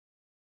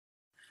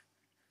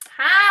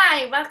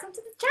Hi, welcome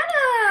to the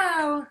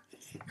channel!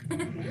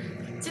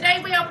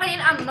 Today we are playing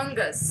Among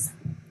Us.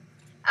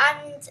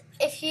 And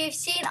if you've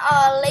seen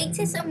our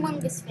latest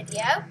Among Us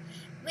video,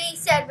 we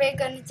said we're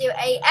going to do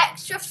a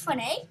extra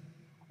funny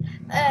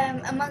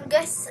Among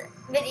Us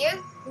video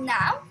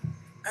now.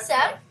 Okay, So,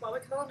 what are we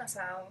calling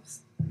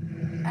ourselves?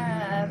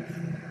 um,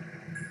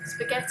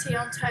 Spaghetti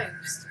on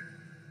toast.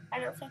 I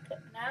don't think it.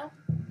 No?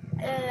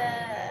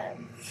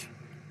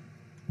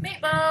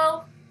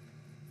 Meatball!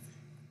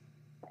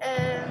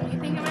 You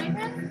think of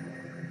anything?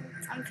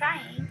 I'm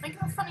trying.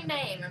 Think of a funny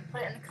name and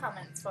put it in the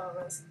comments for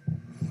us.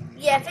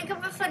 Yeah, think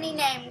of a funny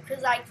name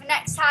because, like, for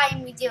next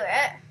time we do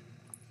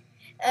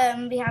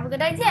it, we have a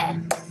good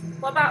idea.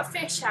 What about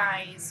fish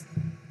eyes?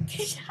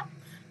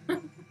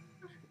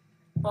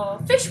 Or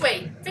fish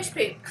wee? Fish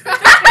poop?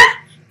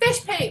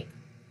 Fish poop!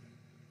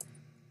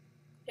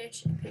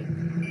 Fish poop.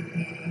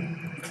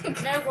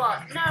 No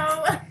what?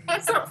 No,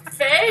 it's not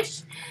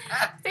fish.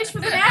 Fish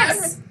with an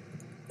S.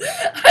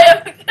 I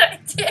have a good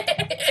idea.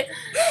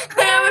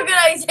 I have a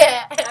good idea.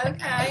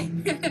 Okay.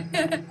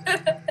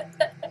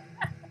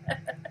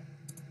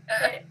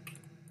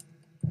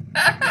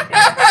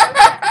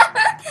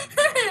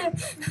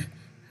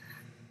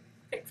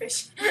 Big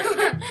fish.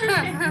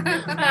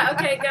 Right,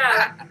 okay, go.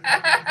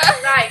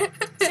 Right.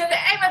 So the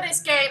aim of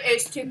this game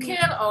is to kill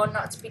or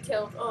not to be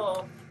killed,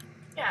 or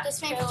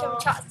Just make kill sure or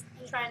we chat.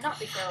 try and not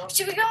be killed.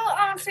 Should we go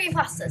on 3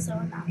 pastas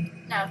or not?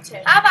 No, 2.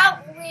 How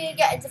about we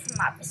get a different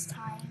map this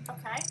time?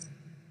 Okay.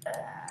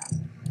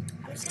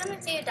 I'm just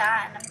gonna do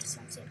that, and I'm just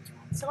gonna see which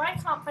one. So I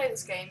can't play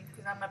this game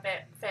because I'm a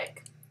bit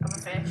thick. I'm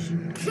a fish.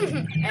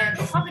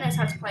 But Poppy knows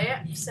how to play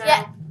it, so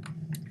Yeah.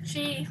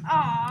 she.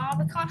 Aw,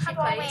 we can't have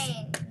our plays.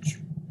 range.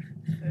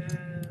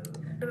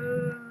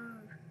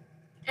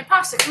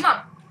 Imposter, come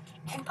on.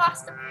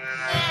 Imposter.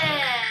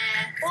 Yeah.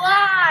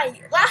 Why?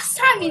 Last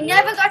time we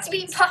never got to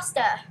be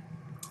imposter.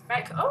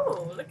 Right.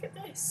 Oh, look at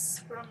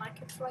this. We're on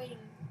like a flying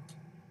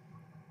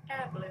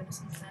air balloon or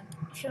something.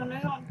 If you know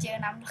what I'm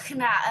doing, I'm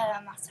looking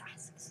at my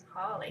tasks.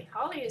 Harley.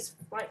 Harley is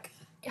like.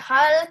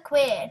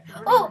 Harlequin.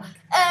 Oh,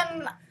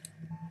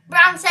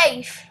 Brown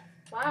safe.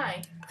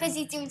 Why? Because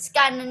he's doing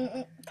scan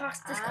and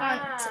imposters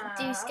can't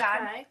do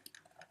scan. Okay.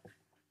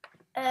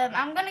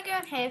 I'm gonna go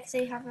in here because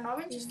they haven't.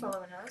 Orange is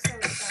following us. So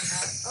we don't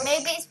know. Oh.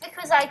 Maybe it's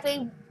because like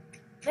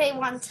they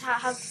want to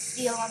have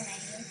steal on me.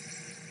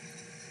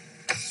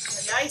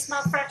 Yeah, you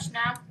smell fresh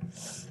now.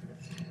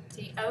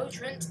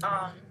 Deodorant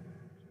on.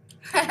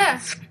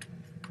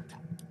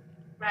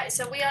 Right,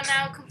 so we are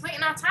now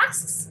completing our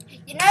tasks.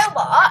 You know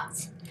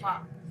what?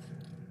 What?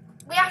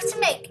 We have to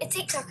make a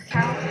TikTok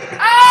account.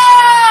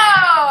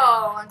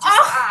 Oh! I'm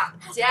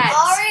just dead.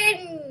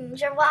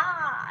 Orange,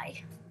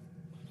 why?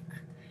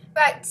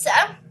 Right, so.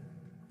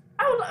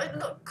 Oh,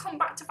 look, come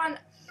back to find.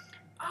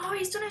 Oh,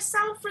 he's done a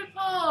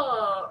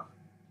self-report.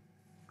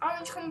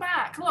 Orange, come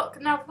back. Look,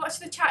 now watch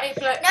the chat.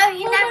 It'll be like, No,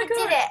 you oh never my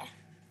God. did it.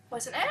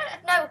 Wasn't it?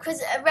 No,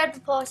 because Red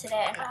reported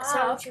it. And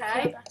so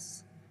okay.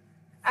 us.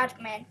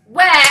 Admin.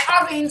 Where?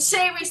 Orange,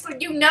 seriously,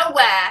 you know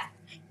where?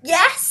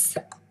 Yes.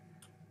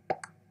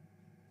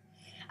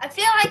 I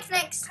feel like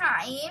next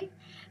time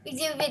we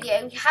do a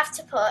video, we have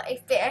to put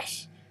a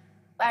fish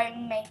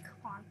wearing makeup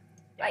on.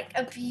 Like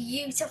a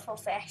beautiful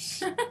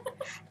fish.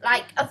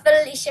 Like a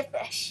Felicia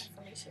fish.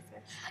 Felicia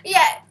fish.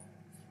 Yeah.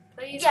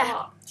 Please Yeah.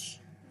 watch.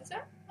 Is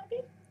it?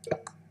 Maybe?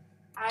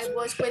 I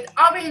was with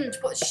Orange,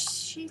 but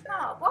she's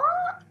not.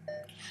 What?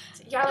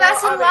 Yellow,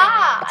 That's a orange.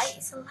 lie.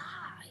 It's a lie.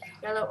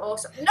 Yellow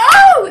also.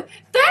 No!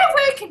 They're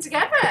working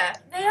together.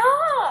 They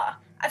are.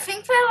 I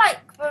think they're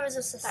like brothers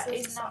or sisters That or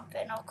is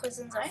something, or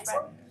cousins or nice.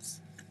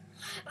 friends.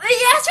 But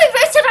yes, we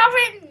voted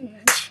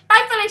orange.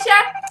 Bye,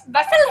 Felicia.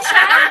 Bye,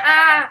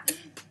 Felicia.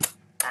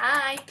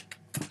 Bye.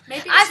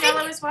 Maybe I it's think-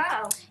 yellow as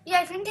well. Yeah,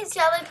 I think it's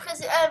yellow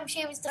because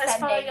she was Let's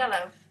follow defending.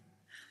 yellow.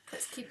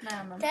 Let's keep an eye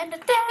on them. Dun, dun,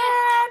 dun,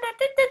 dun,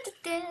 dun,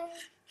 dun, dun.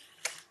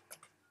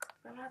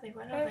 Where are they?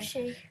 Where Where are is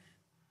they? she?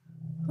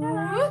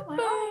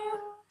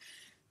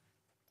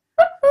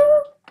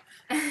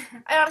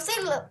 I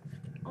honestly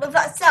love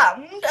that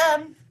sound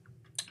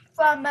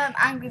from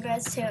Angry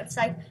Birds too. It's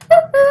like like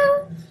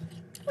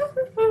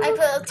a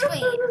little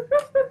tweet.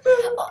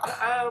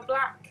 Oh,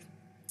 black.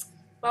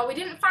 Well, we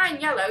didn't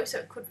find yellow, so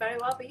it could very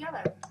well be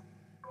yellow.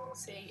 We'll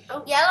see.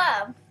 Oh,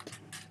 Yellow.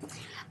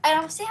 I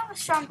honestly have a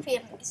strong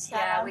feeling it's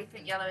yellow. yeah, we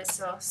think yellow is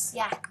sauce.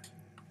 Yeah.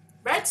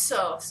 Red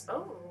sauce.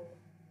 Oh.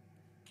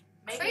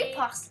 Maybe Fruit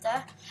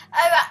pasta.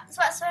 Oh,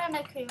 that's why I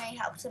know creamy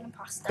helps in the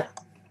pasta.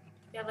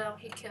 yellow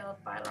he killed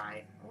by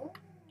light. Oh.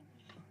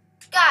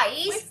 We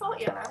Guys,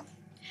 thought yellow.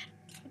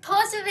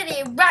 pause the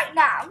video right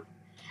now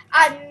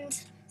and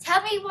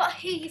tell me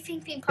who you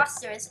think the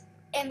imposter is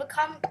in the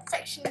comment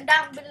section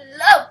down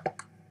below.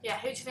 Yeah,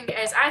 who do you think it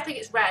is? I think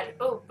it's red.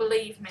 Oh,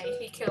 believe me,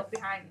 he killed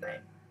behind me.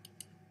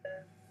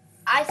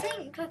 I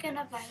think we're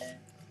gonna vote.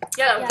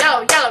 Yellow,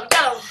 yellow, yellow,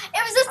 yellow.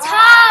 It was a Oh,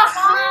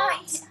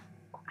 tie.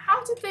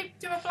 How did they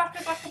do a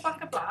blacker, blacker,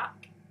 blacker,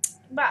 black?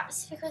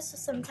 That's because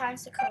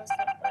sometimes the colours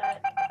don't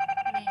work.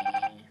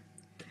 Me.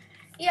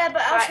 Yeah,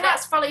 but I'll Right, try.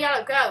 let's follow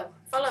yellow. Go.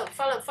 Follow. Let's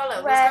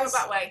Red. go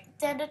that way.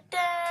 Da, da, da,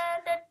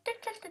 da, da,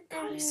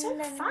 Oh, you're so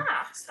da, da.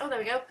 fast. Oh, there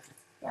we go.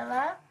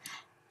 Yellow.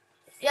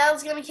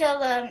 Yellow's gonna kill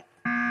them.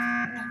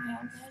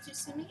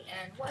 Just a meeting.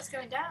 What's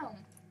going down?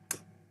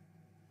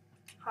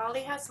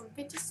 Harley has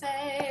something to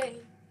say.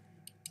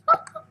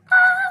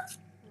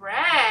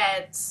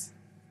 Red.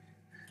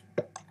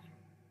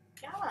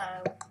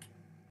 Yellow.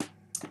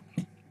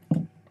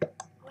 Oh,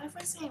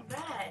 everyone's saying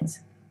red.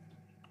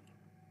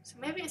 So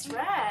maybe it's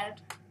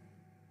red.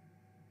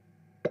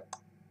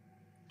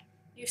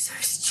 You're so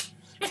stupid.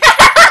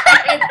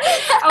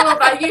 I love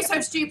that. You're so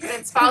stupid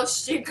and spelled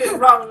stupid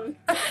wrong.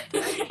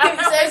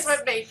 That was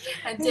with me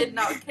and did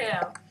not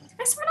kill.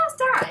 Hey, someone else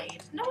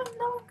died. No one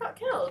got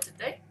killed, did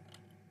they?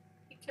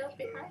 He killed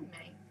behind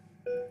me.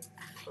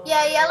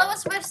 Yeah, Yellow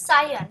was with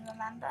Cyan,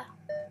 remember?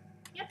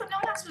 Yeah, but no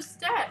one else was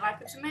dead. Like,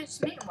 it was a major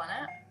meeting,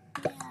 wasn't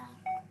it?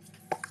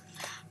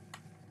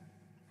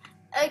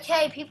 Yeah.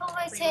 Okay, people We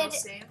will voted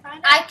soon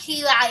find out.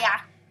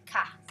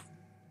 Akilayaka.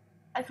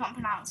 I can't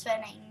pronounce her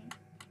name.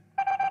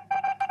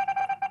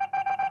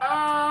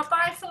 Oh,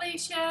 bye,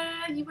 Felicia.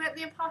 You weren't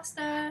the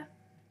imposter.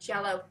 It's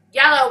yellow.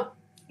 Yellow!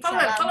 Follow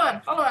him.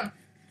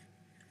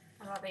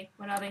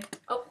 Where are they?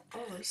 Oh,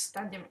 he's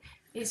standing.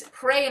 He's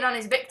preying on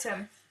his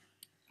victim.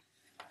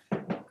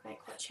 Okay,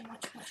 watch him.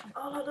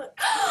 Oh, look.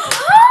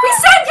 We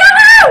said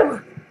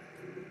yellow!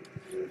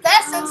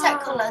 They're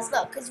sunset colours,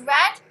 look, because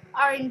red,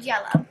 orange,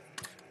 yellow.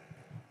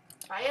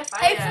 Fire.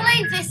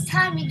 Hopefully this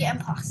time you get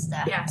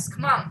imposter. Yes,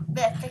 come on.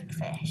 The thick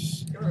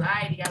fish. You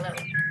lied, yellow.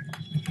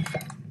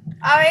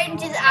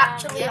 Orange is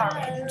actually yellow.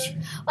 orange.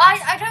 Well,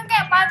 I don't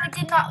get why we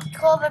did not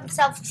call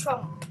themselves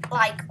Trump.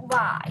 Like,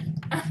 why?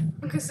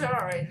 Because they're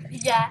orange.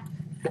 Yeah.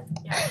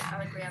 Yeah,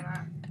 I'll agree on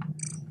that.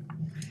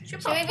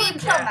 Should we be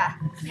plumber?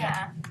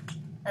 Yeah.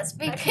 Let's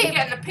be Like keep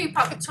getting the poop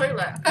out the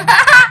toilet.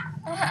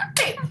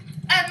 Poop.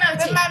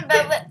 Emoji.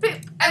 Remember, Poop.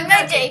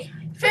 emoji.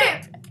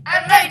 Poop.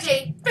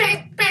 Emoji. Poop.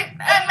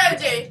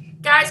 Emoji.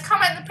 Guys,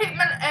 comment the poop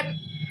emoji.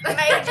 The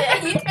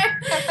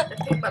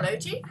poop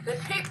emoji. The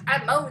poop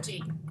emoji.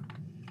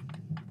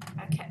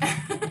 Okay.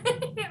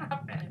 You're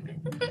laughing at me.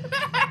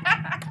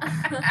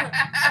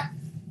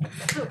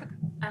 Poop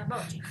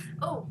emoji.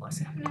 Oh, what's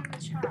happening in the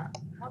chat?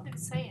 What are they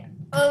saying?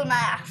 Oh,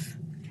 math.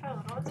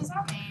 Oh, what does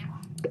that mean?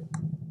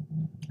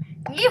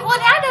 You hold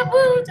out I a don't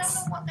boots.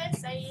 know what they're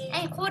saying.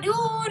 I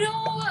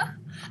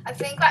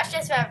think that's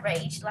just their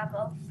rage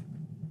level.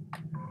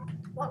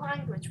 What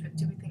language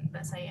do we think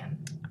they're saying?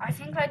 I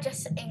think they're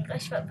just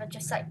English, but they're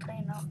just like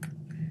playing up.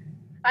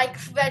 Like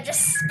they're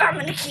just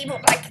spamming the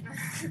keyboard like.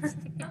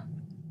 No,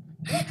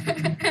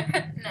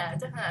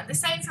 definitely. They're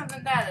saying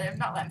something there that they've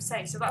not let them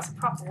say, so that's a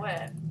proper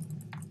word.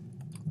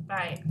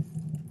 Right.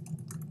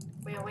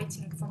 We are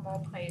waiting for more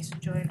players to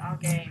join our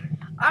game.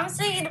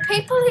 Honestly, the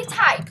people who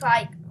type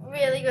like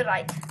really good,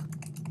 like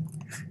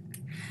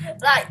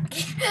I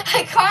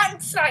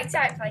can't like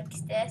type like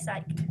this,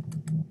 like.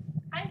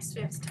 I used to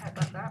be able to type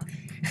like that.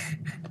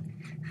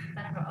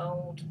 Then I got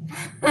old.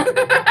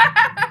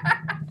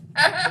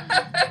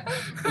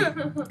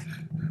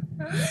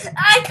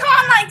 I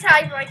can't like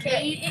type like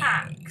Lead it.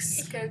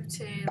 hacks. Go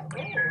to. Oh,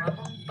 I'm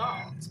on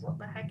bots. What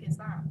the heck is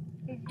that?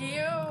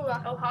 You.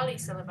 Oh,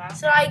 Harley's still about.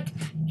 So like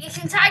you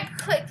can type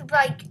quick with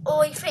like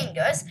all your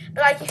fingers,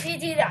 but like if you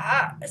do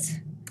that,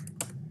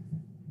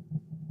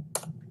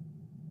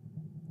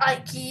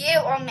 like you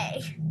or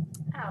me.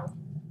 Oh.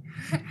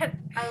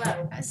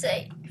 Hello. Let's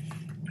see.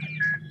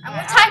 I'm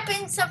Yeah. gonna type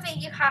in something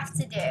you have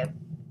to do.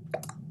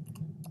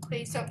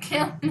 Please don't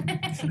kill me.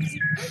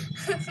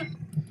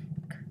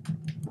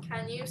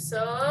 Can you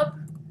sub?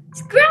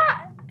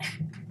 Subscribe.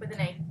 With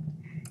an A.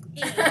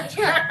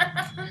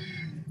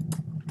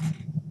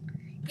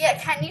 Yeah,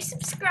 can you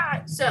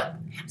subscribe? Sub.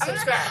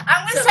 Subscribe.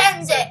 I'm gonna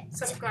send it.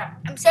 Subscribe.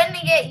 I'm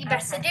sending it. You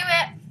better Okay. do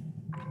it.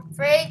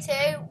 3,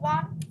 2,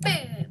 1,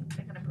 boom.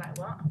 They're gonna be like,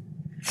 what?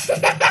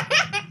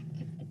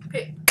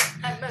 Poop.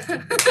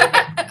 Emoji.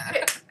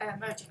 Poop.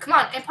 Emoji. Come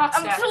on,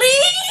 imposter.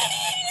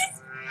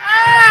 Please.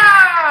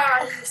 Ah!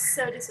 This is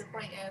so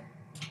disappointed.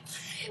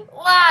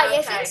 Why? I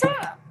Okay. think so.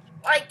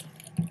 Like,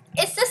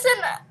 it's just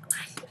an.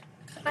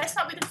 Let's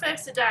not be the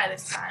first to die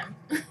this time.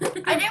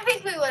 I don't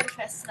think we were the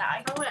first to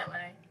die. Oh, weren't we?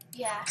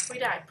 Yeah. We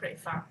died pretty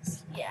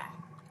fast. Yeah.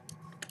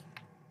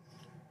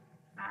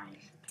 Right.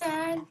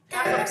 Dun,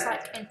 That dun. looks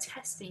like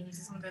intestines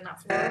or something, that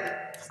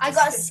floor. I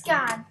got a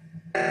scan.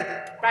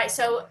 Right,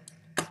 so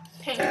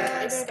Pink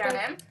is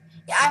scanning.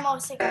 Yeah, I'm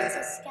also got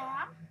a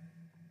scan.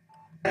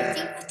 I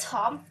think the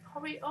Tom.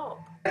 Hurry up.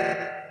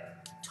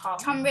 Tom.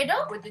 Tom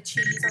Riddle? With the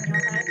cheese on your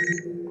head.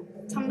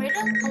 Tom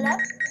Riddle? Hello?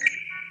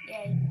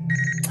 Yay.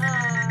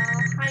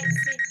 Height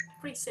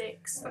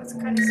 3'6". That's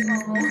kind of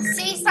small.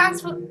 C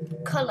stands for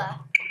colour.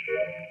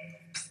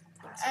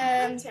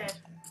 That's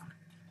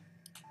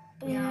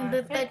Yeah,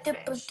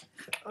 fish.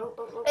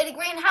 Oh. the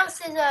greenhouse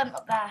is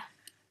up there.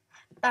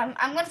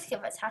 I'm going to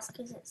skip its house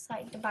because it's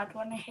like the bad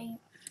one I hate.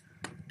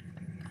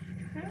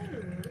 Oh,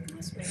 look at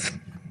this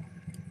room.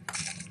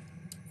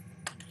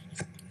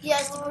 Yeah,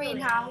 it's the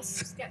greenhouse.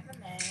 Let's get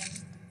them in.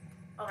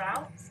 Or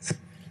out.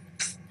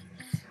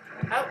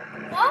 Oh.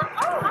 What?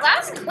 Oh, that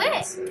was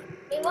quick.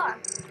 We won.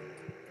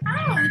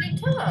 Oh, they didn't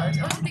kill us.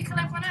 Or did they kill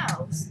everyone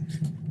else?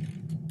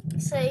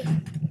 So,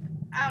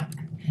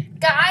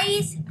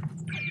 guys,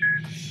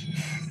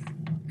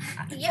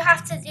 you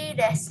have to do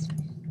this.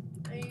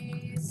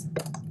 Please.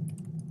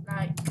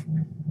 Like.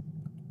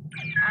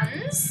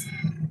 Hands.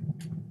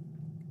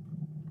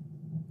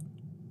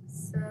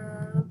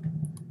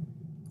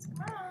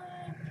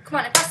 Come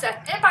on, imposter.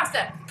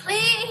 Imposter.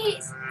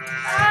 Please.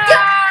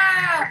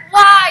 Ah!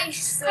 Why?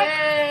 So.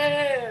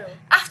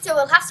 After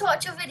we'll have to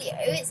watch your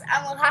videos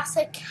and we'll have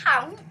to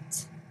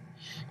count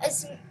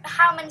as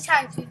how many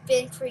times we've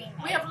been cremated.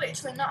 We have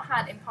literally not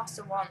had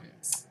imposter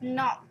once.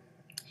 Not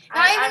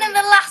even in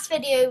the last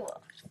video.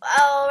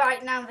 Oh,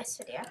 right now this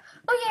video.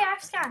 Oh yeah,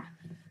 I've scanned.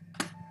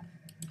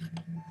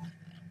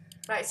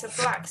 Right, so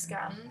black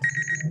scanned.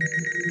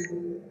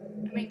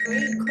 I mean,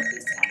 green could be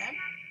scanning.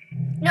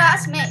 No,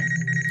 that's me.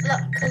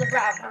 Look, colour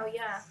brown. Oh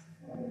yeah.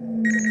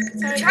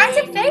 I'm trying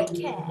to fake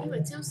it. You were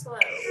too slow.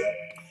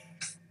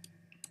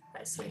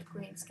 Let's see if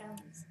green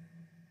scans.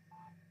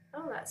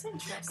 Oh, that's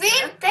interesting.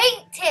 Green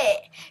faked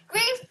it.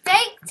 Green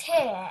faked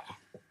it.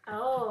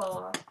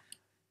 Oh.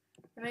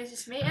 Am I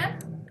just meeting?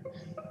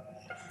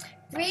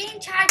 Green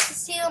tried to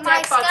steal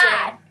my Dead body.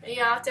 scan.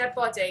 Yeah, dead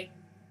body.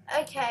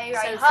 Okay,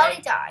 right. Sophie.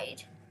 Holly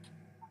died.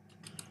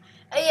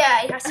 Oh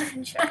yeah, he has to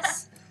finish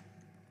this.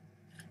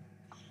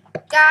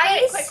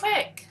 Guys.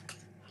 Quick.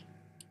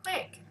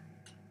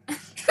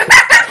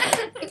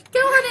 Go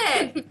on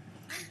in.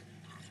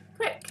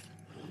 Quick.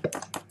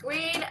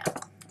 Green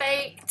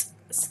faked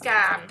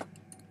scan.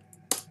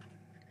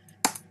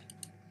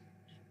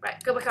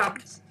 Right, go back on.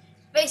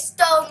 They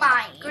stole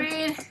mine.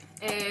 Green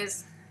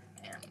is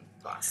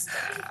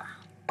imposter.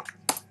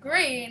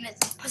 Green is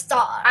imposter.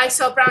 I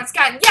saw brown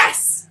scan.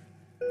 Yes!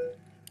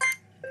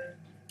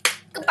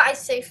 Goodbye,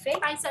 Sophie.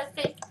 Bye,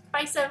 Sophie.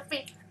 Bye,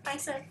 Sophie. Bye,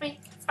 Sophie.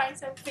 Bye,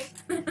 Sophie.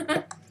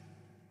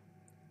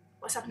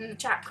 What's happening in the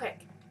chat?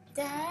 Quick.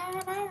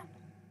 Da-da.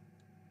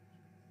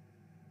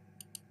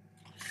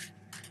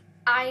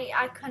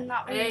 I could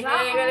not read that.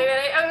 Are we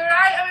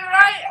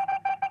right?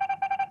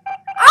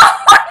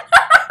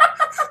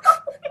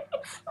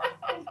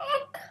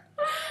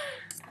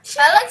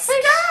 That looks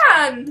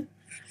Scan!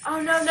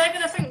 Oh no, they're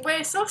gonna think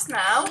we're sus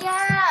now.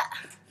 Yeah.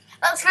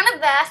 That was kind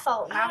of their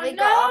fault now. Oh, They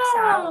got us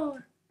out. no.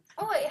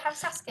 Oh, wait, you have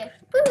Sasuke.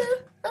 Woo.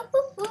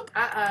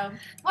 Uh-oh.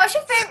 What's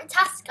your favourite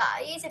task,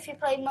 guys, if you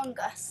play Among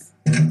Us?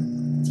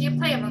 Do you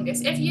play Among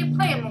Us? If you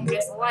play Among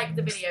Us, like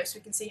the video so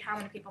we can see how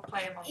many people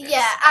play Among Us.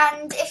 Yeah,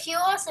 and if you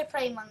also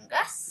play Among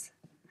Us,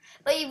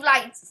 but you've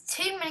liked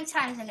too many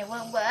times and it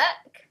won't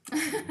work,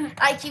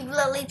 like you've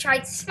literally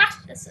tried to smash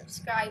the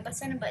subscribe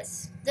button, but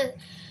it's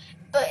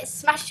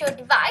smashed your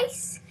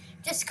device,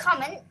 just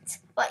comment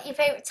what your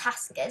favourite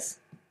task is.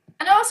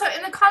 And also,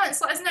 in the comments,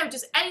 let us know,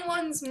 does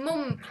anyone's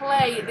mum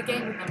play the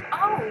game with them?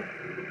 Oh,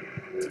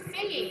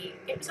 defeat.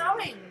 It was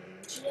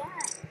orange. Yeah.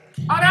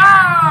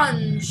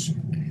 Orange!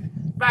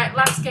 Right,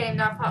 last game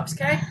now, Pops,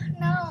 okay?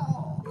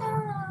 No.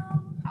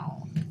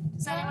 Oh.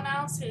 Does anyone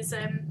else's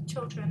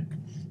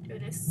children do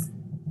this?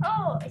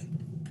 Oh.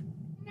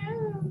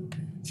 No.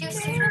 She was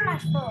sitting on my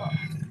foot.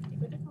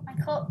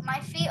 My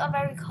feet are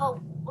very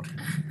cold.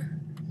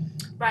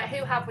 Right,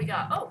 who have we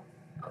got? Oh.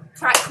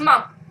 Right, come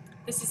on.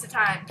 This is the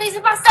time. Please,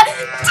 imposter.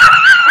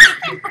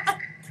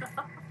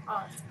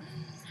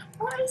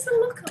 What is the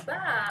look of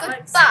that? Goodbye.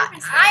 Like,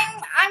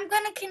 seriously. I'm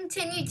gonna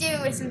continue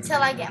doing this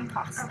until I get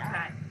imposter.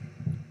 Okay.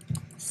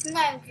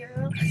 Snow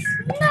girl.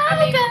 I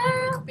mean, we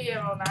Girl. could be here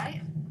all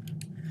night.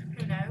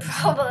 Who knows?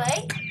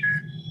 Probably.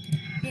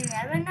 You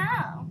never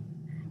know.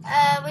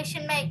 We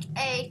should make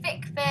a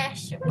thick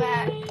fish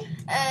where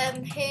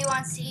who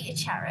wants to eat a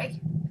cherry.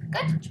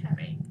 Good.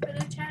 Cherry.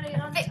 Put a cherry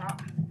on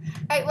top.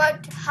 Right,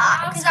 what?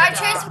 Because I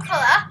chose a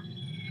colour.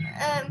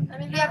 I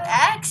mean, We have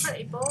they're eggs.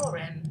 pretty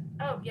boring.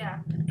 Oh, yeah.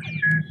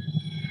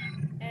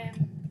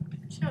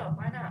 Sure,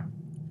 why not?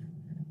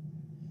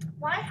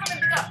 Why haven't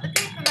we got the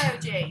poop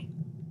emoji?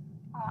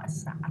 Oh,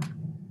 it's sad.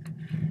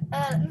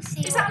 Let me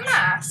see. Is that a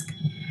mask?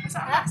 Is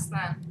that a mask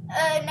then?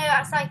 No,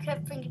 that's like a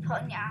thing you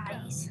put on your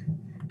eyes.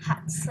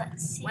 Hats,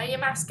 let's see. Wear your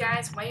mask,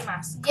 guys. Wear your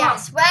mask. Come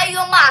Yes, wear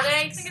your on. mask.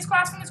 Ready? Fingers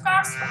crossed, fingers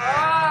crossed.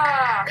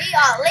 Oh. We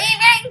are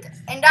leaving,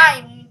 and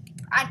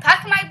I'm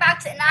packing my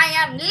bags, and I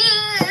am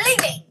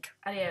leaving.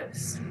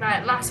 Adios.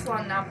 Right, last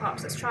one now,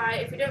 Pops. Let's try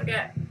it. If we don't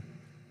get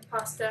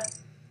imposter,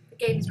 the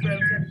game is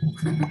broken.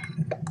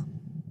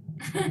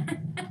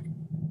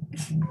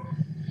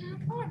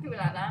 Why do we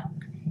like that?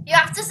 You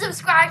have to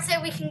subscribe so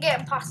we can get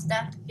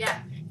imposter.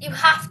 Yeah. You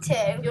have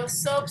to. Your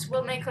subs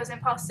will make us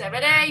imposter.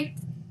 Ready?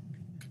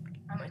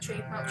 I'm a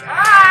tree.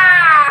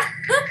 Ah!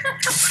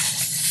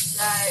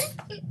 Right.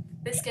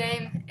 This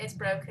game is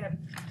broken.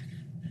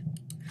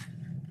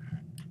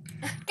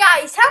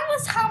 Guys, tell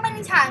us how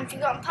many times you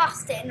got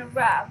imposter in a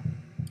row.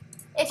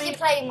 If you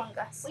play Among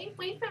Us.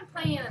 We've been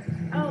playing.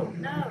 Oh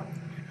no.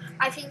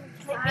 I think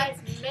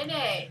 5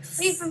 minutes.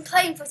 we've been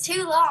playing for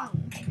too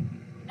long.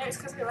 No, it's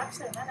because we left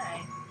so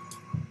many.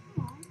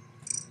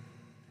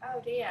 Oh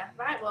dear.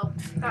 Right, well,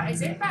 that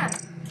is it then.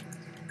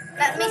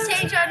 Let me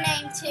change your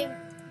name to.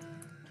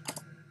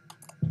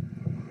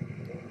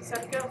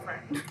 Said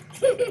girlfriend.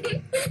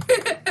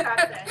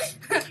 Catfish.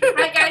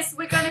 Right, guys,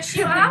 we're gonna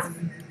shoot off.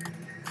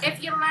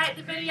 If you like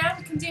the video,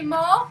 we can do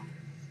more.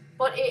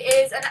 But it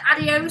is an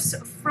adios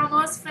from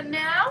us for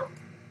now.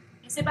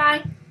 You say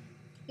bye.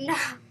 No.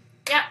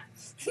 Yep.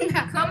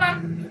 No. Come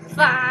on.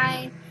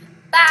 Fine.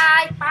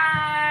 Bye.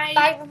 Bye.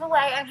 Bye, by the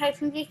way. I'm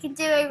hoping we can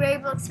do a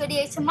Roblox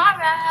video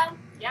tomorrow.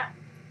 Yeah.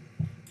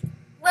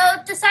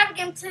 We'll just have a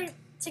game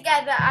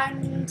together,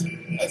 and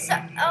it's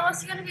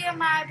also going to be on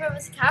my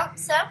brother's account.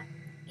 So,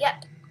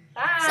 yep.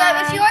 Bye.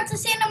 So if you want to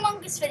see an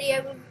Among Us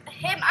video with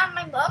him and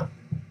my mum,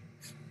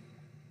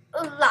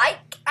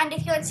 like, and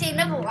if you want to see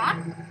another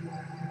one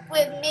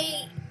with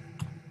me,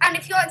 and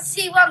if you want to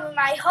see one with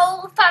my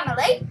whole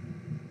family,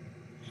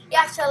 you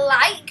have to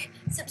like,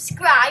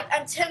 subscribe,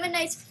 and turn the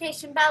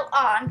notification bell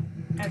on.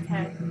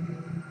 Okay.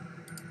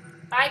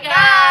 Bye, guys.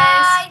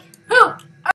 Bye. Whew.